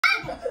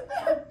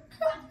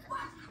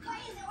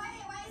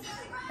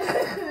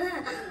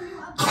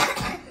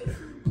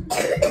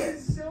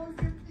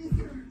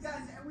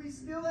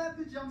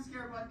Jump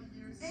scare button to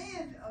use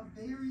and a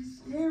very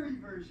scary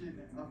version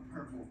of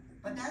purple.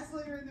 But that's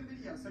later in the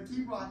video, so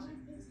keep watching.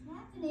 What is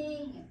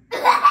happening?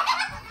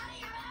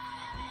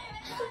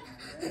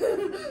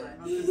 I'm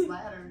up this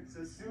ladder,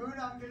 so soon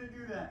I'm gonna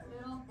do that.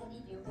 Little, I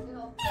need you.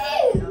 Little.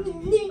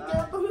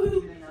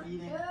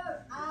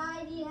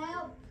 I need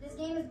help. This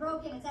game is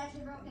broken. It's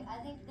actually broken. I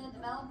think the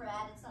developer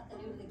added something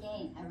new to the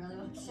game. I really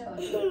want to show it.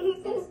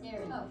 It's kind of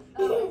scary.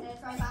 Oh,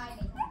 it's right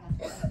behind me.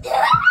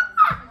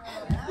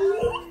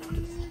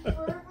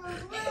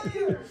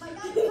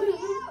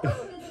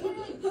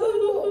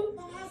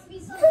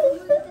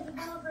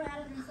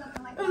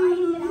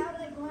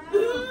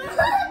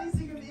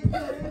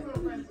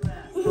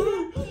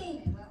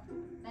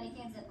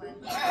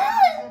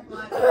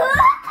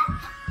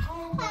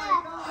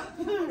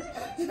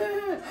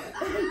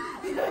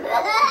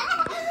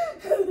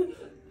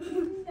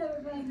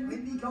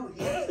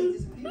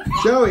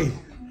 Joey,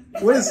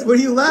 what are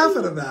you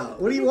laughing about?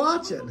 What are you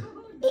watching? I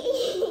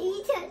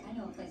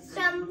know a place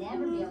where you'll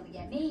never be able to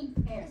get me.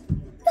 Ferris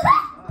wheel.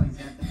 Oh, he's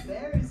at the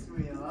Ferris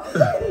wheel.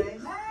 Okay.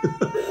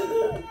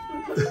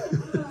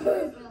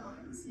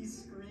 He's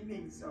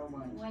screaming so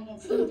much.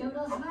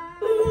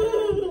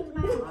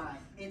 Alright,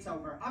 it's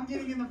over. I'm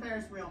getting in the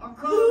Ferris wheel. I'm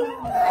crawling.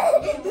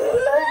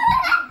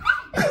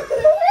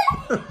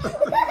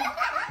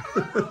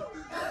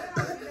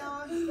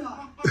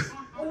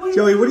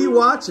 Joey, what are you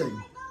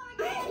watching?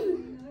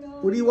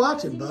 What are you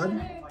watching, bud?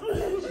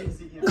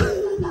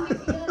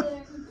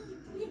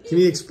 Can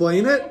you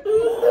explain it?